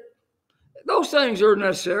get it. Those things are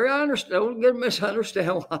necessary. I understand. Don't get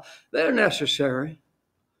misunderstand. They're necessary.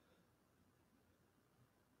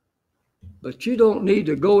 But you don't need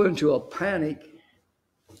to go into a panic.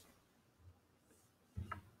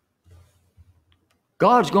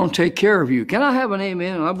 God's going to take care of you. Can I have an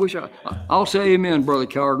amen? I'll say amen, Brother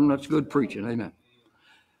Cowardin. That's good preaching. Amen.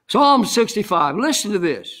 Psalm 65. Listen to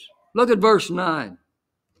this. Look at verse 9.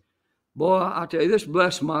 Boy, I tell you, this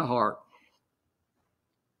blessed my heart.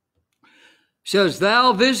 It says,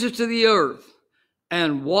 thou visitest the earth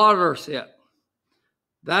and waterest it.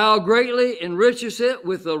 Thou greatly enrichest it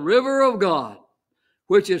with the river of God,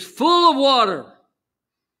 which is full of water.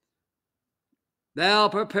 Thou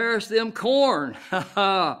preparest them corn,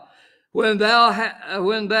 when thou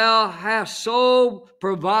hast so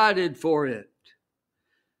provided for it.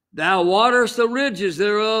 Thou waterest the ridges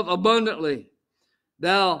thereof abundantly.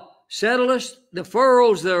 Thou settlest the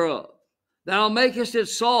furrows thereof. Thou makest it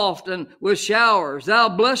soft and with showers. Thou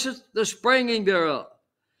blessest the springing thereof.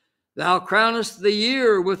 Thou crownest the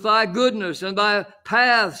year with thy goodness, and thy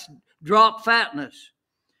paths drop fatness.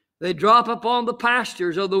 They drop upon the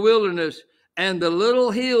pastures of the wilderness, and the little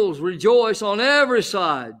hills rejoice on every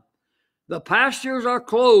side. The pastures are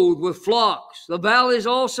clothed with flocks. The valleys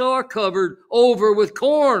also are covered over with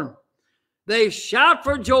corn. They shout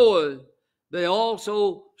for joy. They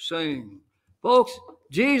also sing. Folks,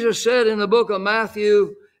 Jesus said in the book of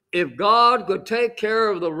Matthew, if God could take care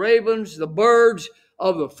of the ravens, the birds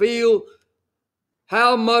of the field,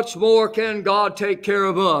 how much more can God take care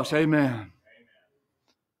of us? Amen.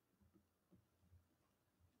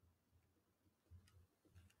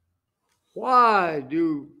 Why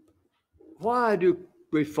do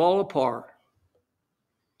we fall apart?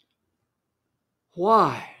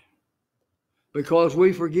 Why? Because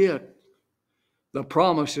we forget the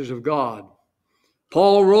promises of God.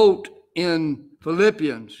 Paul wrote in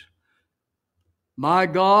Philippians, my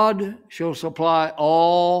God shall supply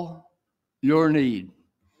all your need.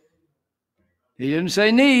 He didn't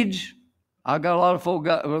say needs. I got a lot of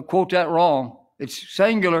folk quote that wrong. It's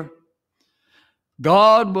singular.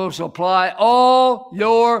 God will supply all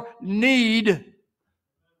your need.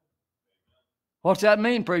 What's that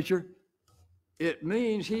mean, preacher? It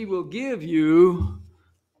means he will give you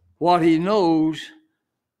what he knows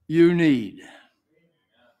you need.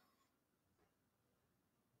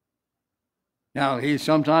 Now, he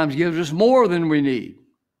sometimes gives us more than we need.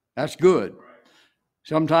 That's good.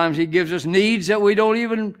 Sometimes he gives us needs that we don't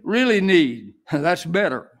even really need. That's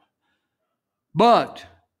better. But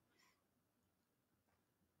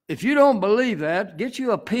if you don't believe that, get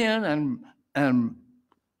you a pen and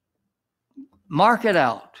mark it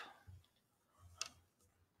out.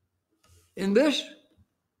 In this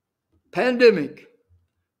pandemic,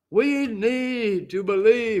 we need to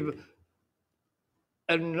believe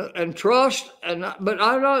and trust,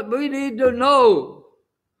 but we need to know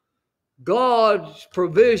God's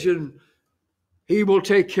provision. He will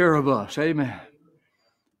take care of us. Amen.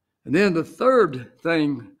 And then the third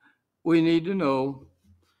thing we need to know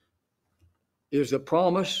is the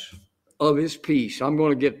promise of his peace. I'm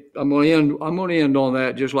going to end on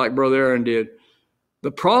that just like Brother Aaron did.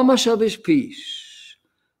 The promise of his peace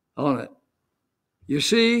on it. You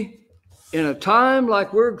see, in a time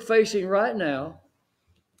like we're facing right now,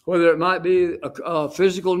 whether it might be a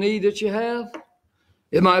physical need that you have,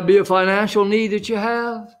 it might be a financial need that you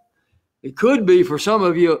have, it could be for some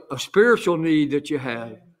of you a spiritual need that you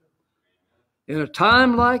have. In a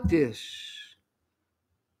time like this,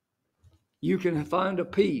 you can find a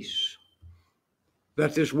peace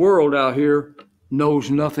that this world out here knows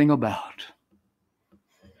nothing about.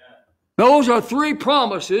 Those are three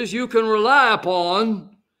promises you can rely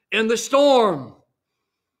upon in the storm.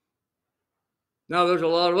 Now, there's a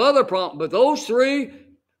lot of other promises, but those three,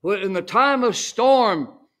 in the time of storm,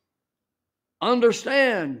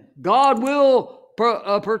 understand God will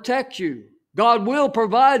protect you. God will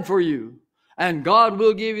provide for you. And God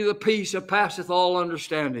will give you the peace that passeth all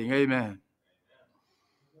understanding. Amen.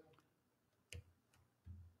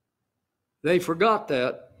 They forgot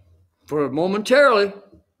that for momentarily.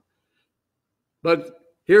 But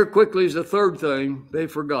here quickly is the third thing they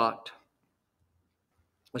forgot.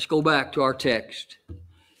 Let's go back to our text.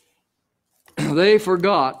 They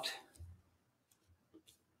forgot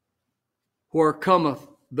where cometh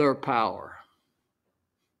their power.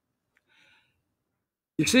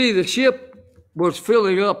 You see, the ship was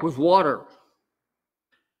filling up with water,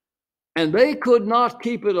 and they could not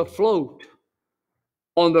keep it afloat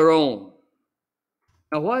on their own.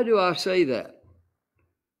 Now, why do I say that?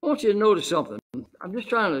 I want you to notice something. I'm just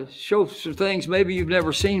trying to show some things maybe you've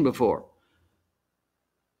never seen before.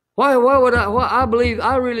 I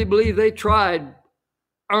really believe they tried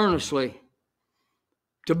earnestly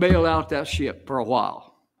to bail out that ship for a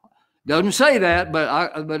while. Doesn't say that,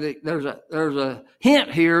 but there's a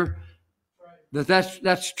hint here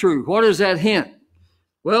that's true. What is that hint?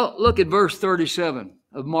 Well, look at verse 37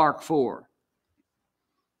 of Mark 4.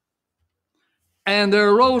 And there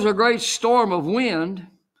arose a great storm of wind,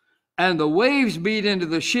 and the waves beat into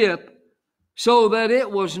the ship, so that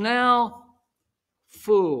it was now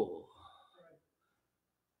full.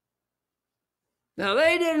 Now,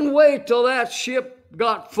 they didn't wait till that ship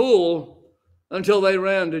got full until they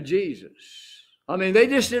ran to Jesus. I mean, they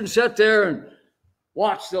just didn't sit there and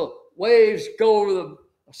watch the waves go over the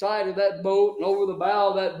side of that boat and over the bow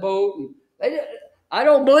of that boat. And I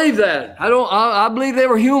don't believe that. I believe they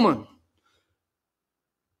were human.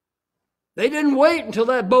 They didn't wait until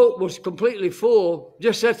that boat was completely full,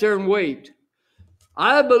 just sit there and wait.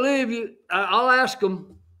 I believe I'll ask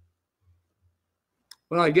them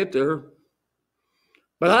when I get there.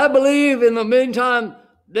 But I believe in the meantime,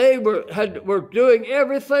 they were doing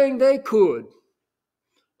everything they could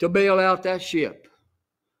to bail out that ship.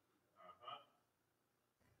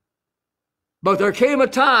 But there came a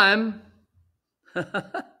time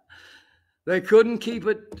they couldn't keep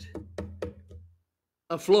it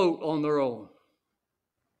afloat on their own.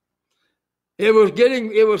 It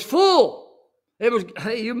was full.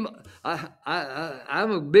 I'm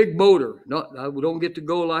a big boater. I don't get to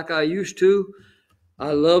go like I used to.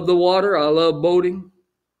 I love the water. I love boating.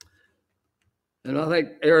 And I think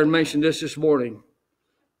Aaron mentioned this morning.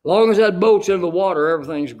 As long as that boat's in the water,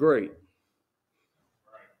 everything's great.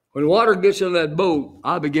 When water gets in that boat,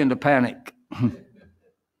 I begin to panic.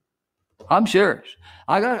 I'm serious.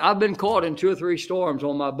 I've been caught in 2 or 3 storms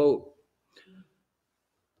on my boat.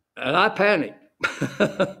 And I panic.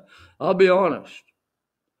 I'll be honest.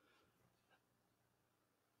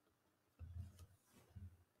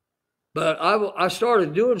 But I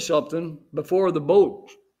started doing something before the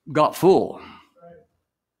boat got full.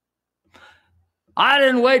 I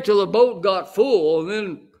didn't wait till the boat got full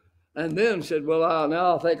and then said, well,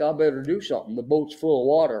 now I think I better do something. The boat's full of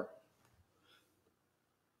water.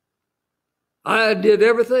 I did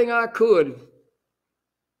everything I could.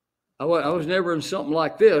 I was never in something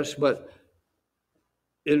like this, but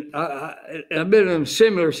I've been in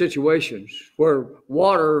similar situations where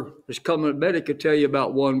water is coming. Betty could tell you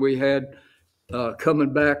about one we had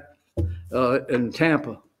coming back in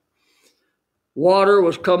Tampa. Water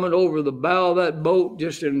was coming over the bow of that boat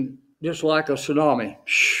just like a tsunami.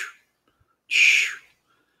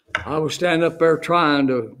 I was standing up there trying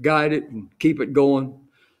to guide it and keep it going,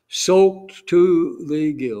 soaked to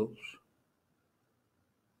the gills.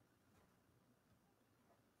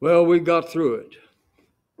 Well, we got through it.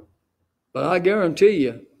 But I guarantee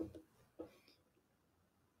you,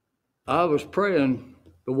 I was praying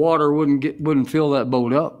the water wouldn't fill that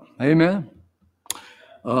boat up. Amen?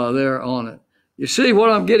 There on it. You see, what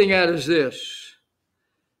I'm getting at is this.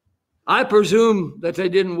 I presume that they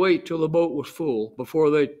didn't wait till the boat was full before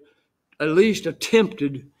they at least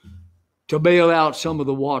attempted to bail out some of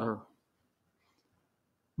the water.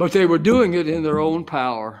 But they were doing it in their own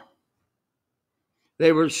power.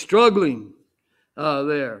 They were struggling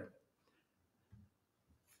there.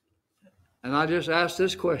 And I just ask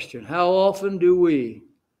this question: how often do we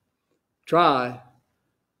try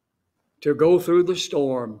to go through the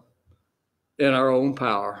storm in our own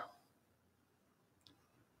power?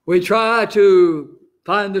 We try to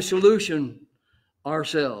find the solution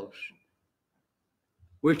ourselves.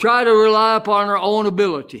 We try to rely upon our own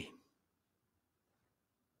ability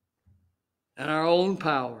and our own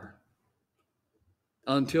power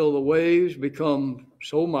until the waves become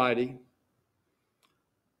so mighty,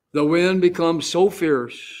 the wind becomes so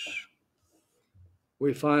fierce,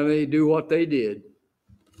 we finally do what they did.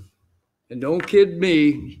 And don't kid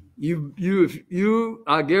me,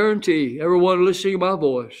 I guarantee everyone listening to my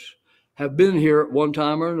voice have been here at one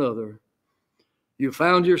time or another. You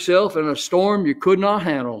found yourself in a storm you could not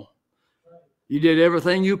handle. You did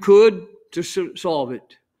everything you could to solve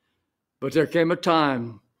it. But there came a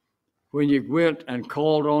time when you went and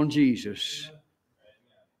called on Jesus.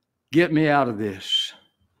 Get me out of this.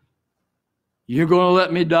 You're going to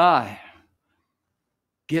let me die.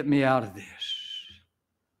 Get me out of this.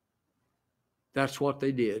 That's what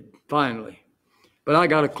they did, finally. But I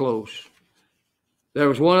got to close. There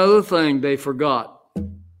was one other thing they forgot,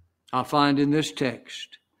 I find in this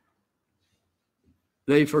text.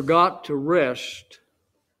 They forgot to rest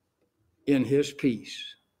in his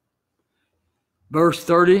peace. Verse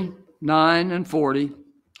 39 and 40.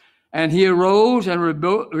 And he arose and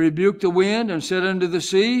rebuked the wind and said unto the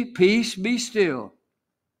sea, Peace, be still.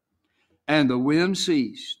 And the wind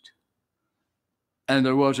ceased, and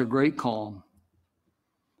there was a great calm.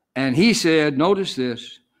 And he said, notice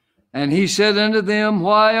this, and he said unto them,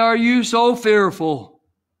 Why are you so fearful?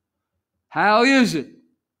 How is it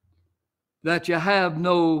that you have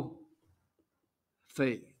no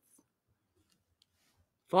faith?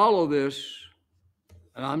 Follow this,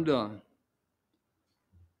 and I'm done.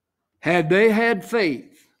 Had they had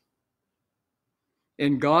faith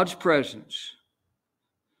in God's presence,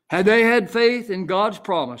 had they had faith in God's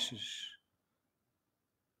promises,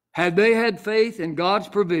 had they had faith in God's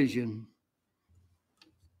provision,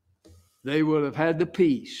 they would have had the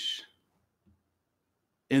peace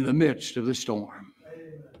in the midst of the storm.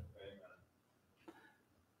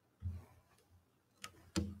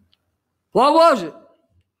 What was it?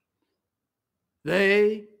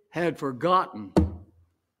 They had forgotten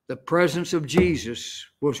the presence of Jesus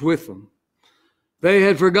was with them. They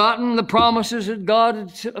had forgotten the promises that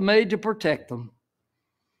God had made to protect them.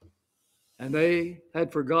 And they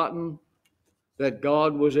had forgotten that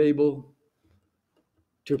God was able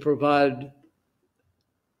to provide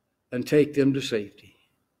and take them to safety.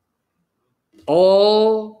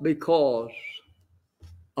 All because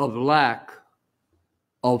of lack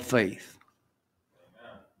of faith.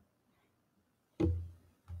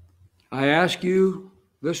 I ask you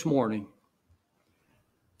this morning,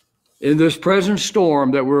 in this present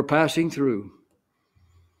storm that we're passing through,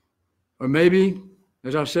 or maybe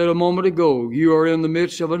As I said a moment ago, you are in the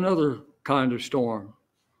midst of another kind of storm.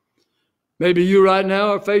 Maybe you right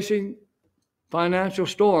now are facing financial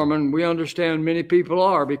storm, and we understand many people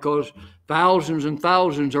are, because thousands and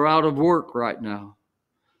thousands are out of work right now.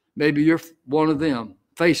 Maybe you're one of them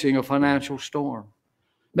facing a financial storm.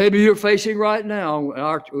 Maybe you're facing right now,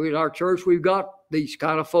 in our church, we've got these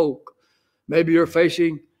kind of folk. Maybe you're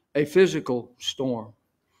facing a physical storm.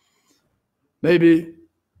 Maybe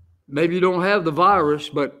you don't have the virus,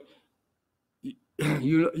 but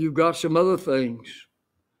you've got some other things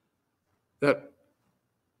that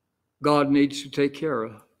God needs to take care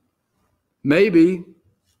of. Maybe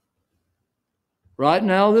right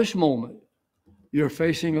now, this moment, you're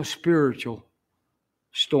facing a spiritual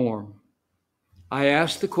storm. I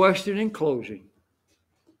ask the question in closing: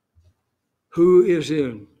 who is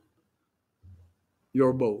in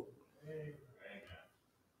your boat?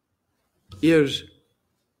 Is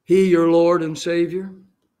He your Lord and Savior?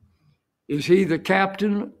 Is He the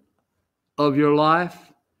captain of your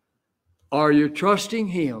life? Are you trusting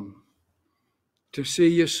Him to see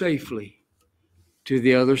you safely to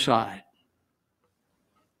the other side?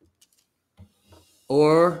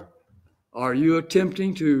 Or are you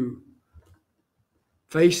attempting to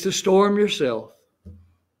face the storm yourself?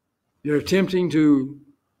 You're attempting to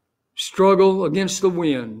struggle against the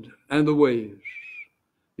wind and the waves.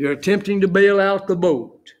 You're attempting to bail out the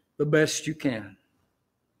boat the best you can.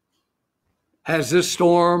 Has this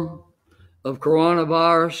storm of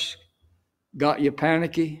coronavirus got you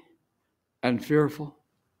panicky and fearful?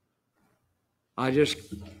 I just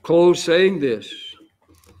close saying this: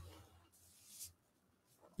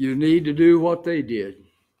 you need to do what they did.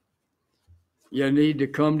 You need to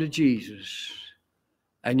come to Jesus,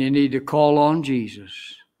 and you need to call on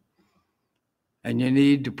Jesus, and you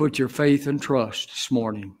need to put your faith and trust this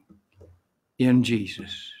morning in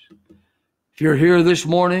Jesus. If you're here this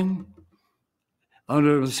morning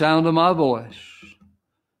under the sound of my voice,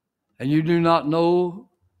 and you do not know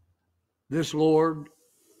this Lord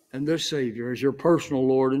and this Savior as your personal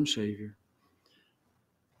Lord and Savior,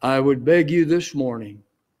 I would beg you this morning,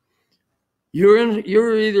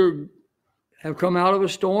 you're either have come out of a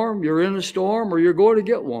storm, you're in a storm, or you're going to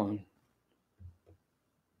get one.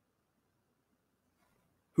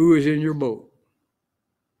 Who is in your boat?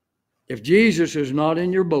 If Jesus is not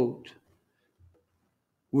in your boat,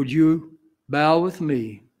 would you bow with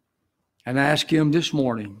me and ask Him this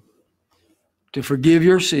morning to forgive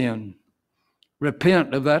your sin,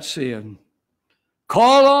 repent of that sin,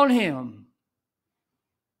 call on Him,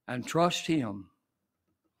 and trust Him,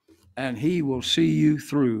 and He will see you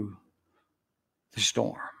through the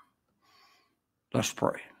storm. Let's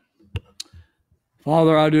pray.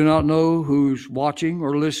 Father, I do not know who's watching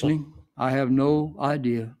or listening. I have no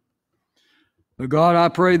idea. But God, I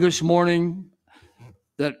pray this morning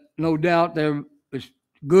that no doubt there is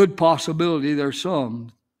good possibility there's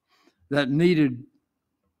some that needed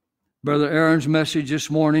Brother Aaron's message this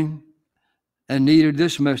morning and needed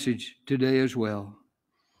this message today as well.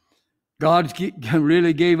 God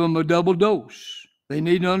really gave them a double dose. They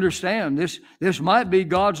need to understand this might be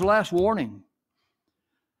God's last warning.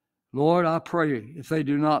 Lord, I pray if they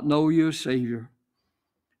do not know you as Savior,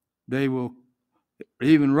 they will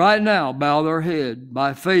even right now bow their head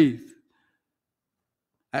by faith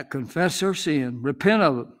and confess their sin, repent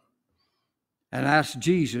of it, and ask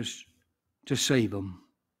Jesus to save them.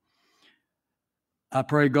 I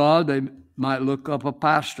pray, God, they might look up a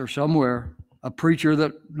pastor somewhere, a preacher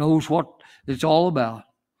that knows what it's all about,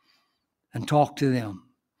 and talk to them.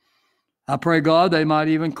 I pray, God, they might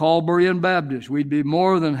even call Berean Baptist. We'd be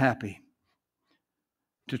more than happy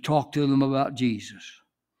to talk to them about Jesus.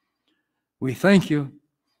 We thank you.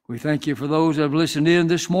 We thank you for those that have listened in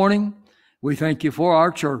this morning. We thank you for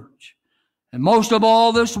our church. And most of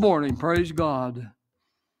all this morning, praise God,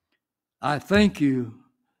 I thank you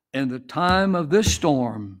in the time of this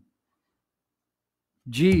storm,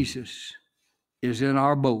 Jesus is in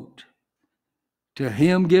our boat. To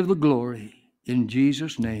Him give the glory in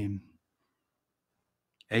Jesus' name.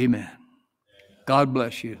 Amen. God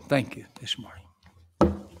bless you. Thank you this morning.